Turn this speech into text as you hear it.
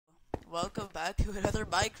welcome back to another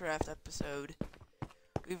Minecraft episode.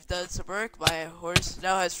 We've done some work. My horse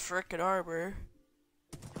now has frickin' armor.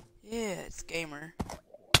 Yeah, it's gamer.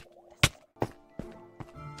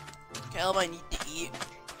 Caleb, I need to eat.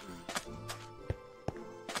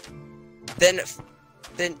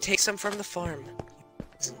 Then take some from the farm.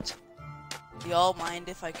 Do y'all mind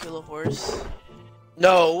if I kill a horse?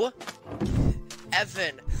 No!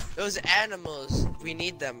 Evan, those animals, we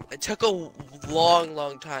need them. It took a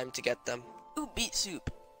long time to get them. Ooh, beet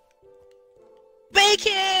soup.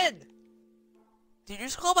 Bacon! Did you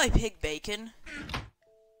just call my pig bacon?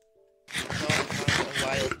 No, I found a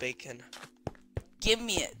wild bacon. Give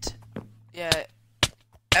me it. Yeah.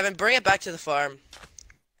 Evan, bring it back to the farm.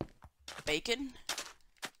 Bacon?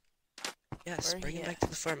 Yes, bring it back to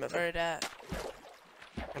the farm, Evan. Where it at?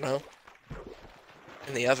 I don't know.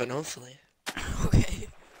 In the oven, hopefully. Okay.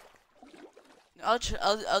 I'll just.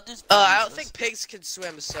 I don't think pigs can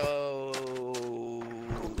swim, so.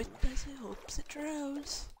 Hope it doesn't. Hopes it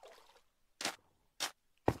drowns.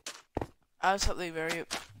 I have something very.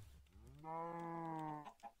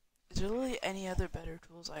 Is there really any other better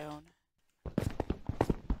tools I own?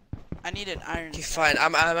 I need an iron. Okay, fine.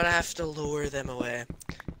 I'm gonna have to lure them away.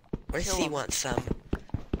 Where does he want some?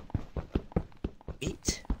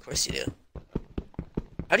 Meat? Of course you do.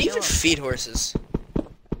 How do you even feed horses?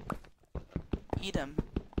 Eat them.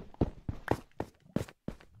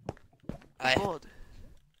 I. Gold.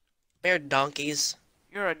 They're donkeys.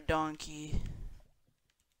 You're a donkey.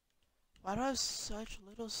 Why do I have such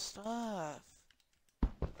little stuff?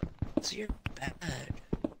 So you're bad.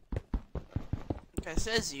 Okay,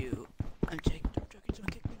 says you. I'm joking. Don't kick me. Don't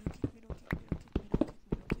kick me. Don't kick me. Don't kick me.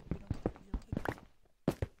 Don't kick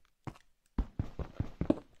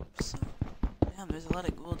me. So, damn, there's a lot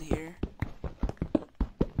of gold here.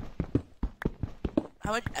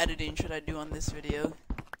 How much editing should I do on this video?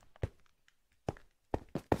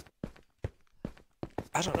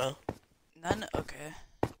 I don't know. None? Okay.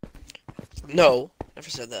 No, never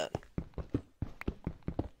said that.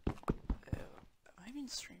 Am I even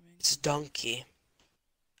streaming? It's donkey.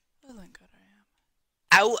 Oh, thank God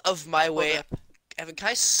I am. Out of my way. Up. Evan, can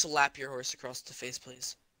I slap your horse across the face,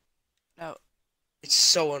 please? No. It's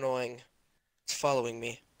so annoying. It's following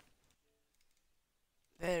me.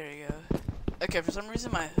 There you go. Okay, for some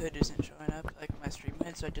reason my hood isn't showing up, like my stream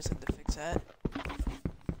hood, so I just had to fix that.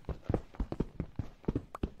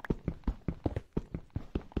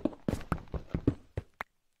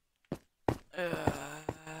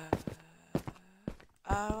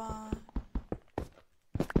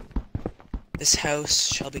 This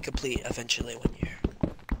house shall be complete eventually one year.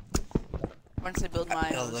 Once I build my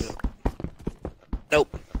house.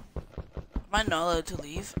 Nope. Am I not allowed to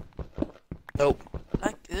leave? Nope.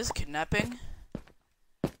 Like, is this kidnapping?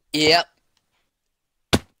 Yep.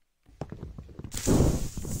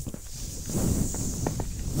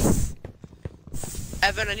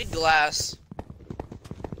 Evan, I need glass.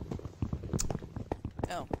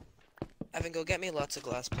 No. Evan, go get me lots of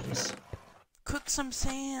glass, please. Cook some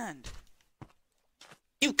sand.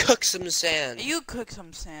 You cook some sand. You cook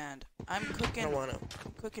some sand. I'm cooking. I don't wanna.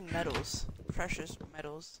 I'm cooking metals, precious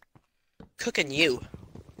metals. Cooking you.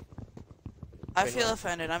 I feel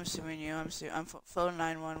offended. I'm suing you. I'm phone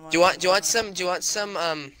 911. Do you want some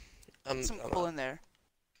some coal in there.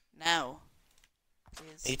 Now.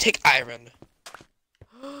 Please. You take iron.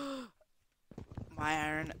 My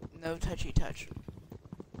iron, no touchy touch.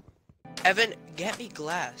 Evan, get me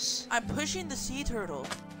glass. I'm pushing the sea turtle.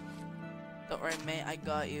 Don't worry, mate. I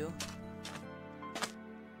got you.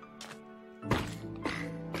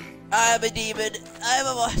 I'm a demon. I'm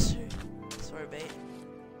a monster. Sorry, mate.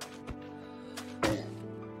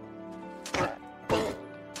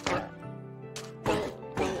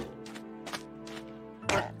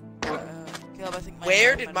 Caleb, I think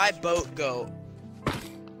where did my boat go?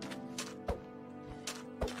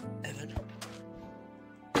 Evan.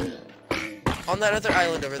 On that other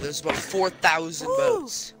island over, there's about 4,000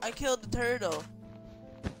 boats. I killed the turtle.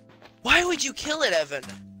 Why would you kill it, Evan?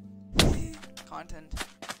 Content.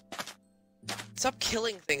 Stop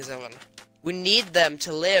killing things, Evan. We need them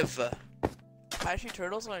to live. Actually,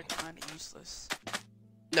 turtles are kind of useless.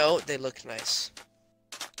 No, they look nice.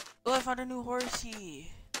 Oh, I found a new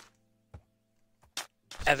horsey.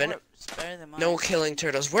 Evan, it's better than mine. no killing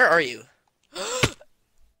turtles. Where are you?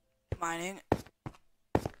 Mining.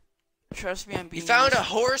 Trust me, I'm being. You found a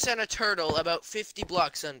horse and a turtle about 50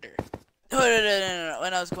 blocks under. No.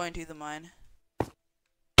 When I was going to the mine.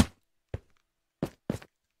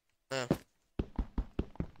 Oh.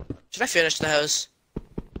 Should I finish the house?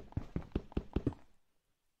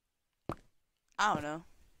 I don't know.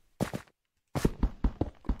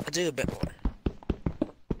 I'll do a bit more.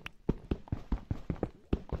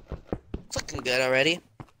 It's looking good already.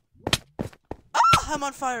 Ah, I'm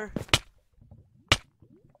on fire.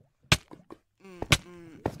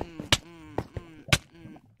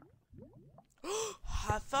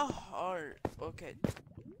 Half a heart. Okay.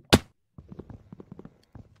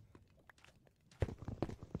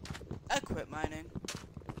 I quit mining.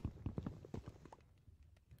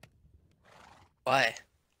 Why?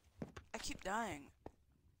 I keep dying.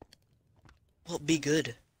 Well, be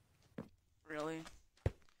good. Really?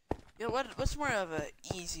 Yeah, what's more of a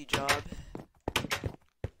easy job?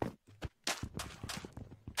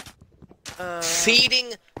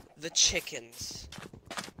 Feeding the chickens.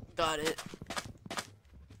 Got it.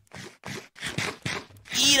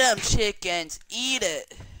 Eat 'em, chickens. Eat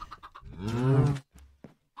it. Can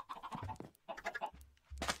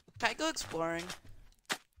I go exploring?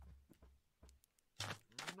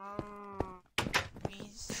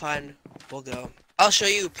 Please. Fine, we'll go. I'll show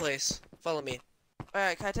you a place. Follow me.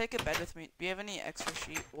 Alright, can I take a bed with me? Do you have any extra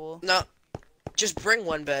sheep wool? No, just bring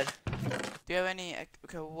one bed. Do you have any?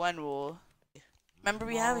 Okay, one wool. Remember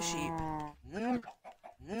we have a sheep.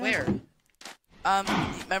 Where?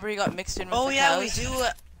 Remember you got mixed in with Oh the yeah, cows? we do.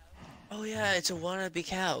 Oh yeah, it's a wannabe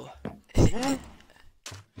cow.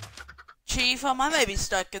 Chief, I may be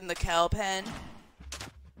stuck in the cow pen.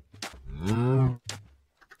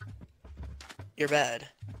 You're bad.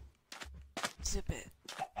 Zip it.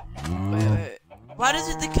 Wait. Why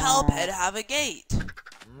doesn't the cow pen have a gate?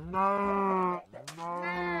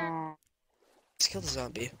 Let's kill the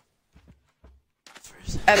zombie.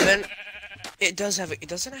 First. Evan, it doesn't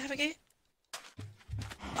it have a gate?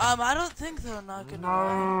 I don't think they're not gonna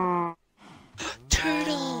lie.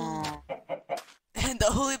 Turtle! And the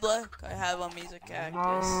holy block I have on me is a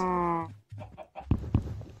cactus.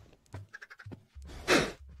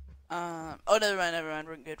 Oh, never mind,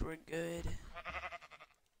 we're good.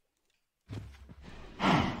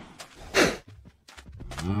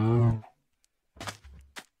 You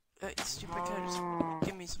stupid cow, just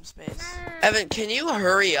give me some space. Evan, can you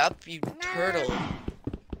hurry up, you turtle?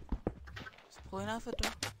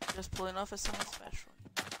 Just pulling off a something special.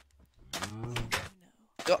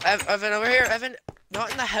 Go, Evan, over here, Evan.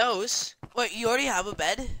 Not in the house. Wait, you already have a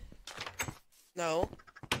bed? No.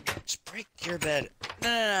 Just break your bed.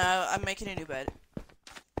 No, I'm making a new bed.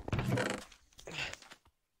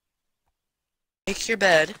 Make your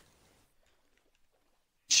bed.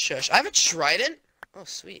 Shush. I have a trident? Oh,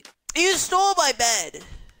 sweet. You stole my bed!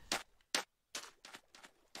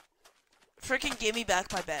 Freaking give me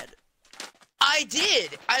back my bed. I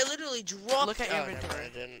did! I literally dropped. Look at your never inventory.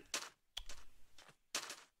 mind, I didn't.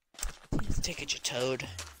 Take it, you toad.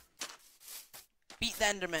 Beat the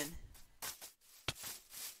Enderman.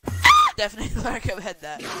 Definitely recommend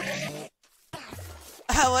that.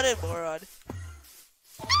 What a moron.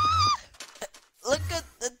 Look at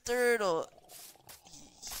the turtle.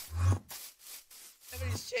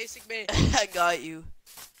 Somebody's chasing me. I got you.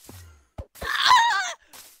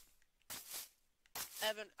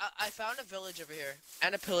 Evan, I found a village over here.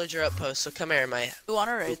 And a pillager outpost, so come here, my... You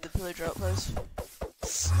wanna raid the pillager outpost?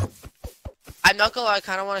 I'm not gonna lie, I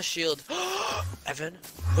kinda want a shield. Evan,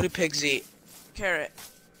 what do pigs eat? Carrot.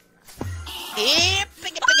 Yeah,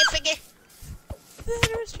 piggy. The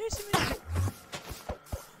Enderman's chasing me.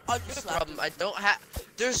 I'll just The slap problem, him. I don't have...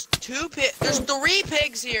 There's 3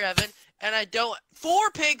 pigs here, Evan. And I don't...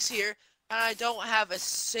 4 pigs here. And I don't have a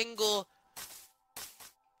single...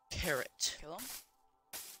 carrot. Kill him?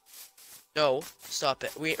 No, stop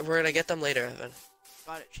it. We're gonna get them later, Evan.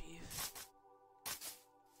 Got it, Chief.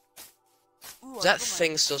 Ooh, Is that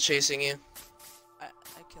thing still chasing you? I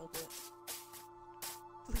killed it.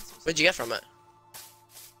 Please, What'd you get from it?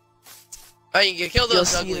 Oh, you killed You'll those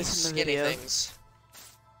see ugly, this in the skinny video. things.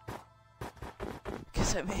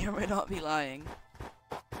 Because I may or may not be lying.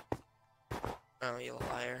 Oh, you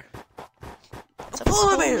liar. A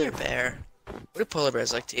polar bear! Bear. What do polar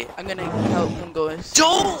bears like to eat? I'm gonna help him go in.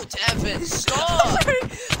 Don't, Evan! Stop!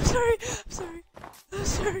 I'm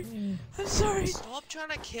sorry. Stop trying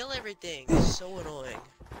to kill everything. It's so annoying.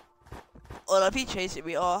 Well, if he chasing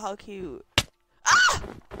me, oh, how cute. Ah!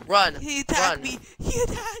 Run! He attacked Run. me! He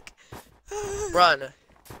attacked! Run!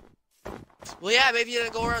 Well, yeah, maybe you're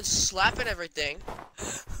gonna go around slapping everything.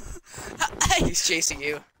 He's chasing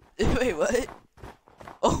you. Wait, what?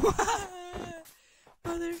 Oh,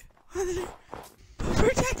 mother,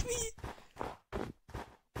 protect me!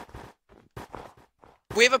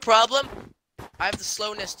 We have a problem. I have the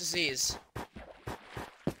slowness disease.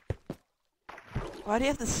 Why do you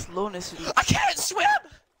have the slowness? I can't swim!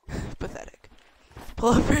 Pathetic.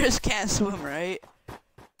 Polar bears can't swim, right?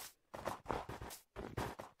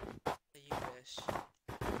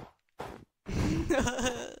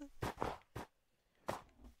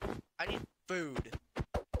 I need food.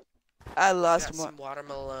 I Got lost more. some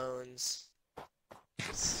watermelons.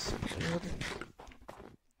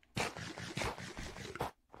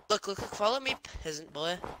 Look, look, look, follow me, peasant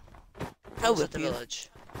boy. I'll Who's at whip the you. village?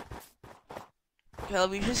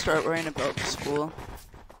 Caleb, you should start worrying about school.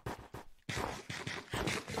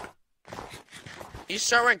 You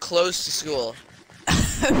start wearing clothes to school.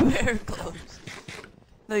 Very close.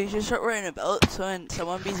 No, you should start wearing a belt so when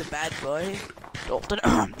someone be's a bad boy,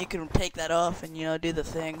 you can take that off and, you know, do the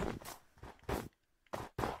thing.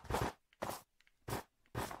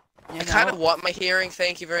 I kind of want my hearing,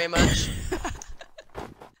 thank you very much.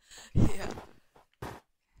 Yeah.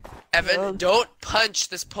 Evan, Caleb. don't punch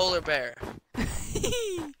this polar bear.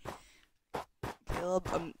 Caleb,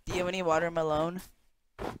 do you have any watermelon?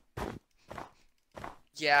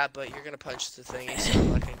 Yeah, but you're gonna punch the thingy, so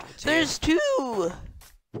I'm not gonna give it to There's two!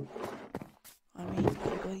 I mean, you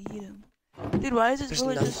gotta go eat them. Dude, why is this There's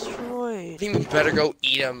village nothing. destroyed? you. You better go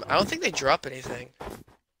eat them. I don't think they drop anything.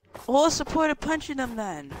 Well, what's the point of punching them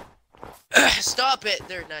then? Stop it,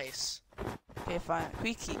 they're nice. Okay, fine.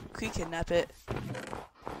 We kidnap it.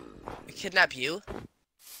 We kidnap you?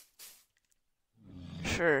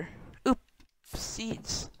 Sure. Oop,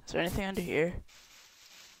 seeds. Is there anything under here?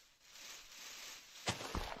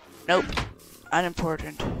 Nope.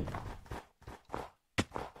 Unimportant.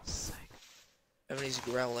 Psych. Everybody's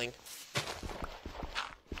growling.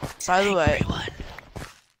 By the way, Everyone.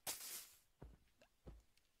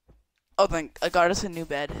 oh, thank I got us a new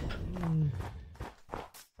bed.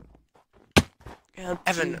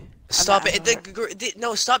 Evan, stop it.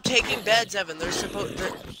 No, stop taking beds, Evan. They're supposed.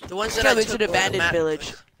 The ones that Yeah, I it's took an were the abandoned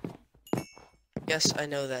village. Yes, I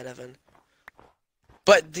know that, Evan.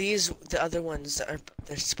 But the other ones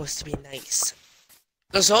they're supposed to be nice.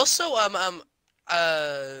 There's also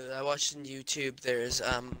I watched on YouTube. There's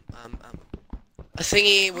a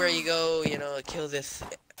thingy where you go, you know, kill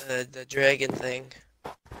the dragon thing.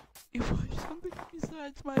 You watch something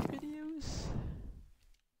besides my videos?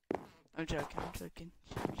 I'm joking,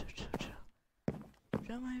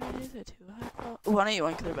 Chill, my videos are too high quality. Why don't you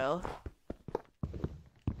wank their bell?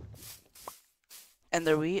 And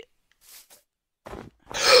their wheat?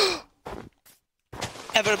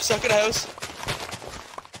 Evan, I'm stuck in a house.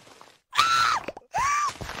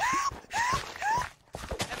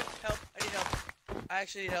 Evan, help. I need help. I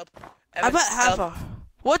actually need help. Evan, I bet half help. a...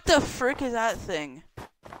 What the frick is that thing?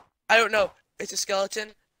 I don't know. It's a skeleton.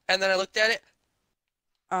 And then I looked at it.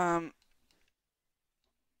 Evan,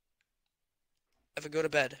 go to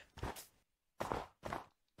bed.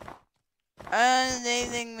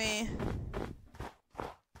 Anything me.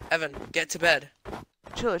 Evan, get to bed.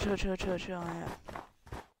 Chill, yeah.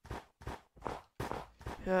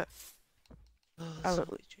 Yeah. I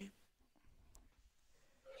look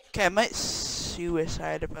Okay, I might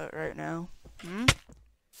suicide about right now.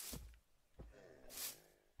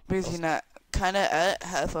 Because you're not kinda at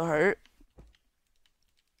half a heart.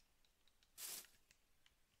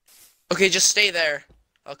 Okay, just stay there.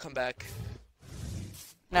 I'll come back.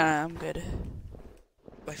 Nah, I'm good.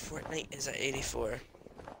 My Fortnite is at 84.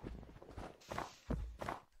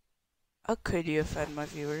 How could you offend my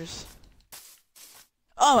viewers?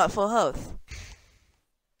 Oh, I'm at full health.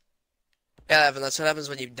 Yeah, Evan, that's what happens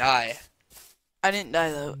when you die. I didn't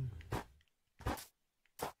die though.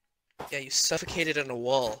 Yeah, you suffocated on a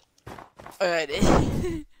wall. Alright.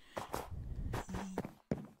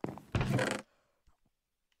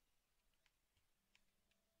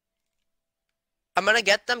 I'm gonna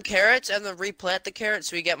get them carrots and then replant the carrots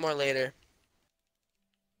so we get more later.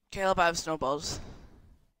 Caleb, I have snowballs.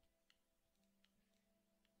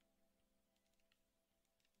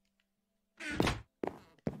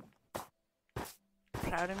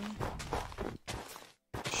 Proud of me?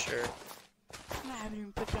 Sure. I haven't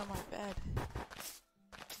even put you on my bed.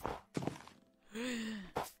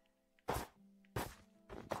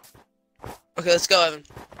 Okay, let's go, Evan.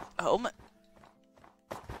 Oh my.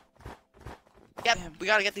 Yep, Damn. we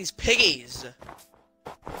gotta get these piggies.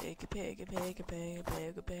 Pig.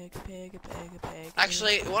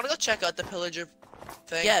 Actually, you wanna go check out the pillager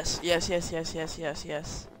thing? Yes.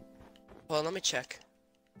 Well, let me check.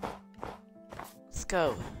 Let's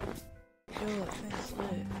go. Yo, that thing's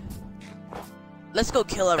lit. Let's go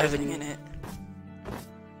kill everything in it.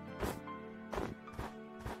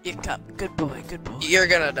 You got good boy. You're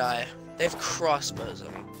gonna die. They have crossbows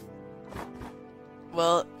on them.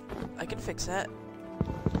 Well, I can fix that.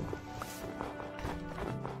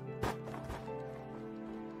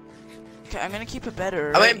 Okay, I'm gonna keep it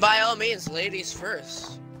better. I mean, by all means, ladies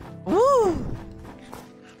first. Woo!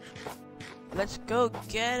 Let's go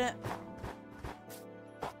get it.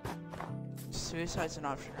 suicide's an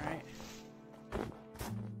option, right?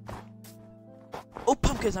 Oh,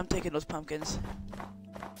 pumpkins! I'm taking those pumpkins.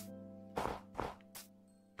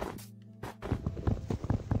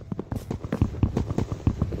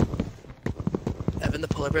 Evan, the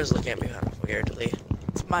polar bear's looking at me kind of weirdly.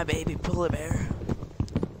 It's my baby polar bear.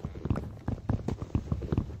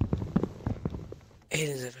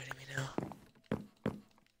 Aiden's inviting me now.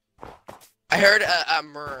 I heard a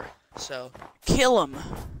murr, so. Kill him.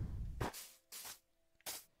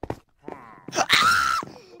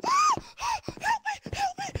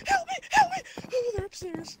 Help me! Oh, they're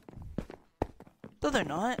upstairs. No, they're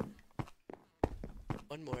not.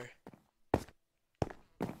 One more.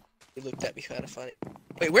 He looked at me kind of funny.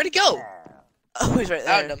 Wait, where'd he go? Oh, he's right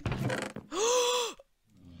there. Found him.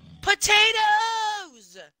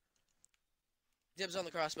 Potatoes! Dibs on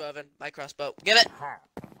the crossbow, Evan. My crossbow. Give it.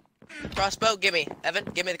 Crossbow, gimme. Evan,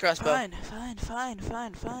 give me the crossbow. Fine.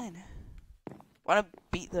 Wanna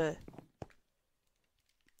beat the...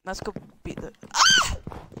 Let's go beat the...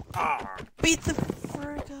 Ah! Beat the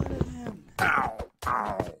frick out of him.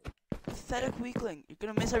 Pathetic weakling. You're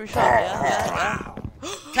gonna miss every shot. Yeah.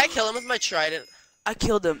 Can I kill him with my trident? I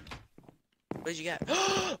killed him. What did you get?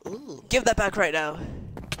 Ooh. Give that back right now.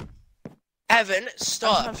 Evan,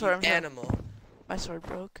 stop, I'm sorry. animal. My sword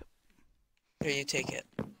broke. Here, you take it.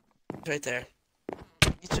 It's right there.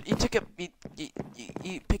 You took it.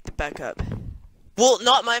 You picked it back up. Well,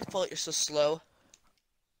 not my fault. You're so slow.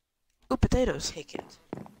 Ooh, potatoes. Take it.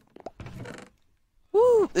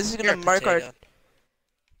 Woo! This is gonna Here, mark our. potato.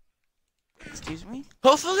 Excuse me.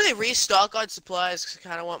 Hopefully they restock on supplies, because I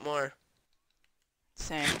kind of want more.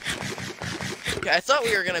 Same. Okay, I thought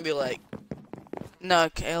we were gonna be like. No,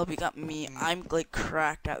 Caleb, you got me. I'm like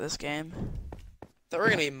cracked at this game. Thought we were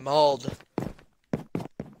gonna be mauled.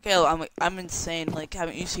 Caleb, I'm insane. Like,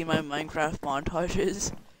 haven't you seen my Minecraft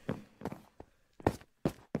montages?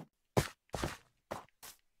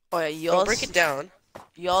 Oh yeah, y'all. Break it down.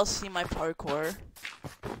 Y'all see my parkour?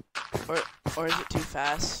 Or is it too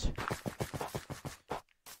fast?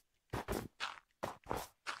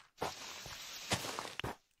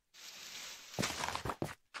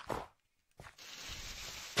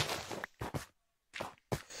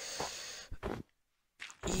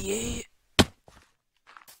 Yeah.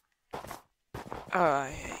 Oh, I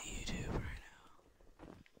hate YouTube right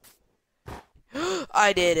now.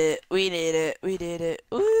 I did it. We did it.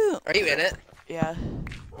 Woo! Are you in it? Yeah.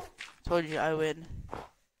 Told you I win.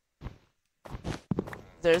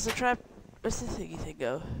 There's a trap. Where's the thingy thing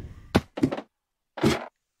go?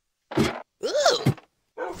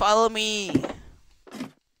 Ooh! Follow me!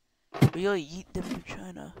 We'll eat them in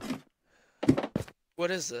China.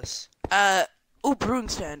 What is this? Ooh, brewing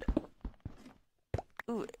stand.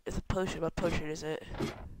 Ooh, it's a potion. What potion is it?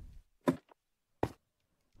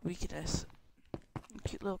 Weakness.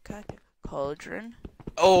 Cute little cactus. Cauldron.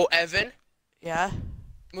 Oh, Evan, Yeah?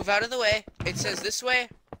 move out of the way. It says this way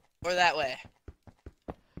or that way.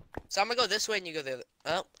 So I'm gonna go this way and you go the other.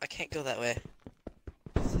 Oh, I can't go that way.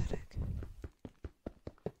 Pathetic.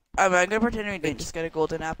 I'm gonna pretend we didn't just get a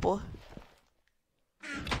golden apple.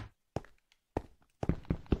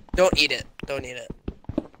 Don't eat it. Don't eat it.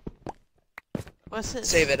 What's this?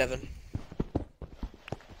 Save it, Evan.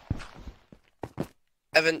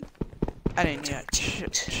 Evan. I didn't yet.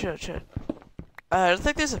 Shit. I don't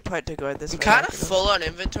think there's a point to go this way. I'm kind of full on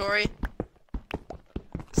inventory.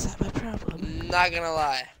 Is that my problem? Not gonna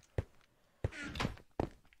lie.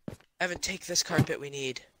 Evan, take this carpet we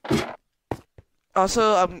need.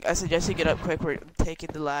 Also, I suggest you get up quick. We're taking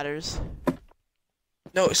the ladders.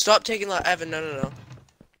 No, stop taking Evan, no.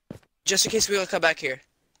 Just in case we will come back here.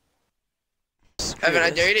 Screw Evan, I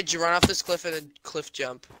this. dare you to run off this cliff and then cliff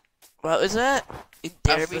jump. What was that? You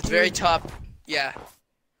dare me It's to? very top. Yeah.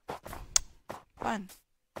 Fine.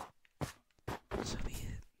 So be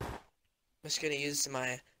it. I'm just gonna use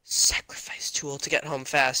my sacrifice tool to get home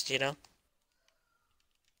fast, you know?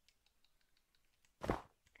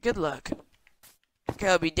 Good luck.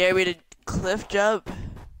 Caleb, you dare me to cliff jump?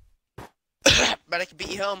 But I can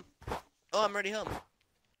beat you home. Oh, I'm already home.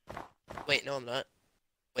 Wait, no I'm not.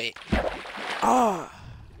 Wait. Oh.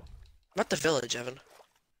 Not the village, Evan.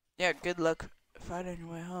 Yeah, good luck finding your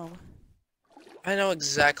way home. I know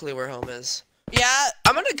exactly where home is. Yeah.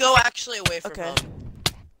 I'm gonna go actually away from Okay. home.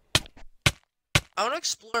 I wanna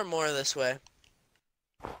explore more this way.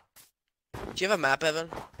 Do you have a map, Evan?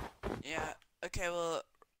 Yeah. Okay, well,